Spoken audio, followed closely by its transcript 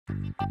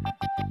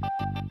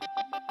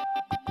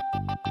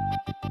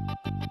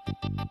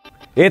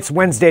It's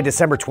Wednesday,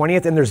 December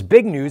 20th, and there's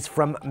big news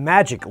from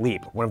Magic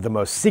Leap, one of the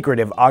most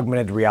secretive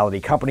augmented reality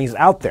companies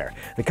out there.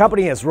 The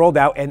company has rolled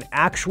out an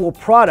actual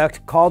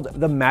product called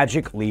the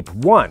Magic Leap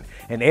 1,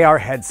 an AR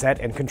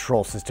headset and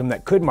control system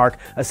that could mark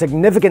a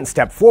significant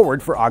step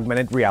forward for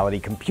augmented reality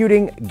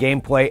computing,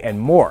 gameplay, and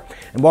more.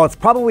 And while it's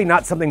probably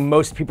not something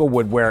most people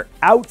would wear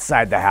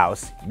outside the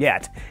house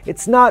yet,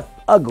 it's not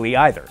ugly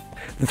either.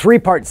 The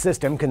three-part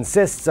system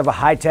consists of a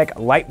high-tech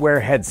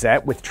Lightwear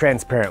headset with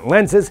transparent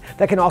lenses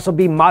that can also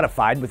be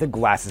modified with a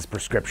glasses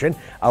prescription,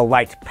 a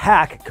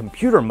Lightpack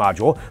computer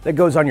module that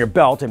goes on your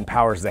belt and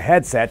powers the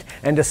headset,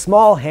 and a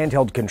small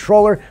handheld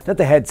controller that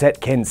the headset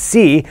can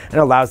see and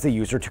allows the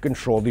user to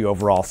control the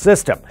overall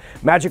system.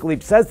 Magic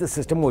Leap says the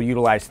system will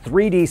utilize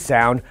 3D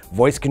sound,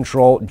 voice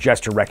control,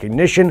 gesture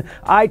recognition,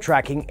 eye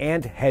tracking,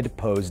 and head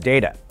pose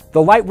data. The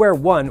Lightwear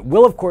 1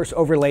 will of course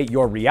overlay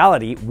your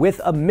reality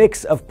with a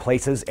mix of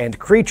places and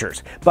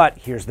creatures. But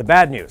here's the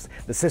bad news.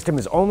 The system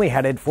is only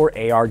headed for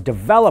AR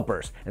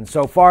developers, and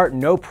so far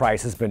no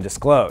price has been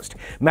disclosed.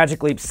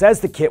 Magic Leap says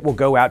the kit will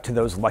go out to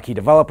those lucky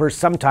developers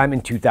sometime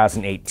in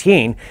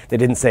 2018. They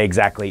didn't say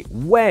exactly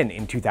when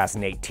in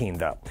 2018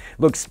 though.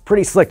 Looks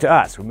pretty slick to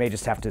us. We may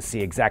just have to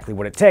see exactly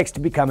what it takes to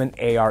become an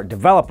AR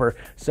developer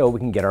so we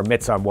can get our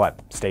mitts on one.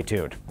 Stay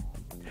tuned.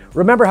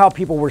 Remember how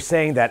people were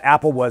saying that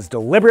Apple was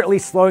deliberately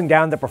slowing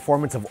down the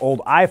performance of old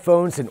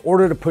iPhones in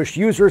order to push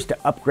users to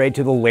upgrade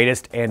to the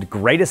latest and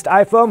greatest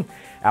iPhone?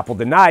 Apple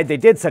denied they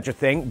did such a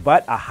thing,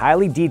 but a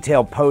highly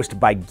detailed post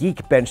by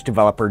Geekbench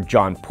developer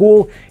John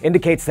Poole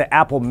indicates that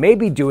Apple may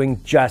be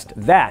doing just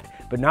that,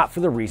 but not for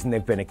the reason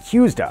they've been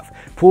accused of.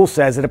 Poole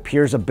says it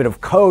appears a bit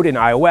of code in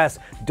iOS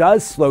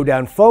does slow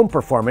down phone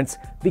performance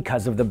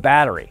because of the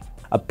battery.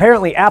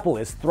 Apparently, Apple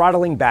is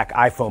throttling back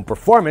iPhone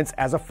performance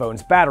as a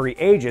phone's battery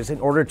ages in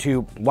order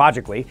to,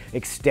 logically,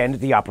 extend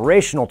the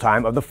operational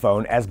time of the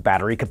phone as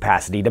battery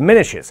capacity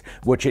diminishes,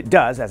 which it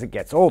does as it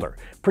gets older.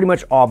 Pretty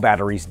much all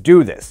batteries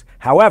do this.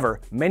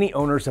 However, many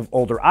owners of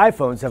older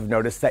iPhones have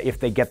noticed that if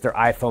they get their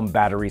iPhone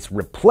batteries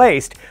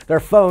replaced, their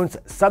phones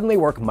suddenly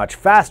work much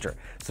faster.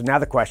 So now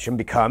the question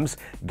becomes,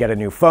 get a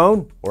new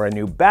phone or a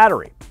new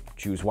battery?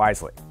 Choose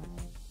wisely.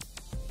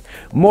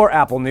 More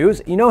Apple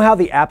news. You know how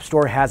the App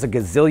Store has a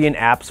gazillion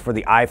apps for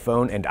the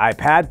iPhone and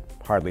iPad?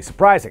 Hardly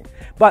surprising.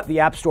 But the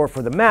App Store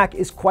for the Mac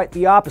is quite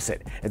the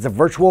opposite. It's a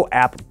virtual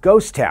app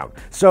ghost town.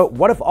 So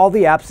what if all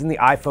the apps in the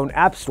iPhone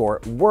App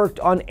Store worked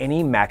on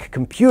any Mac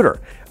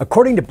computer?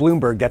 According to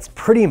Bloomberg, that's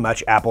pretty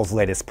much Apple's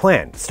latest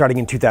plan. Starting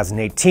in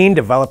 2018,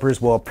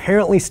 developers will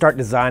apparently start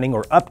designing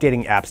or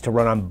updating apps to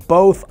run on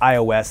both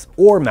iOS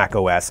or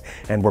macOS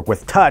and work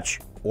with touch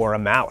or a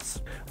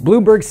mouse.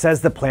 Bloomberg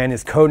says the plan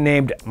is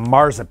codenamed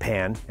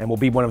Marzipan and will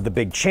be one of the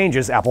big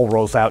changes Apple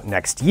rolls out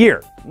next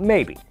year.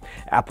 Maybe.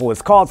 Apple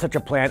has called such a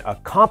plan a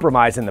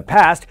compromise in the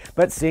past,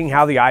 but seeing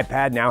how the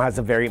iPad now has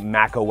a very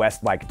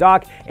macOS-like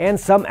dock and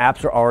some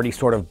apps are already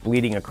sort of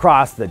bleeding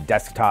across the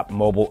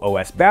desktop-mobile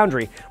OS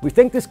boundary, we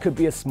think this could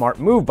be a smart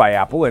move by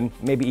Apple and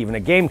maybe even a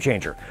game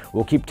changer.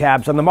 We'll keep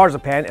tabs on the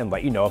Marzipan and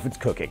let you know if it's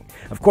cooking.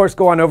 Of course,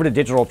 go on over to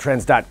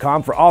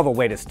digitaltrends.com for all the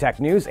latest tech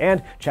news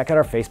and check out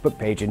our Facebook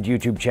page and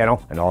YouTube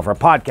channel and all of our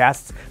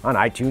podcasts on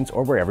iTunes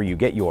or wherever you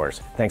get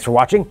yours. Thanks for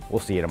watching. We'll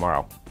see you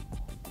tomorrow.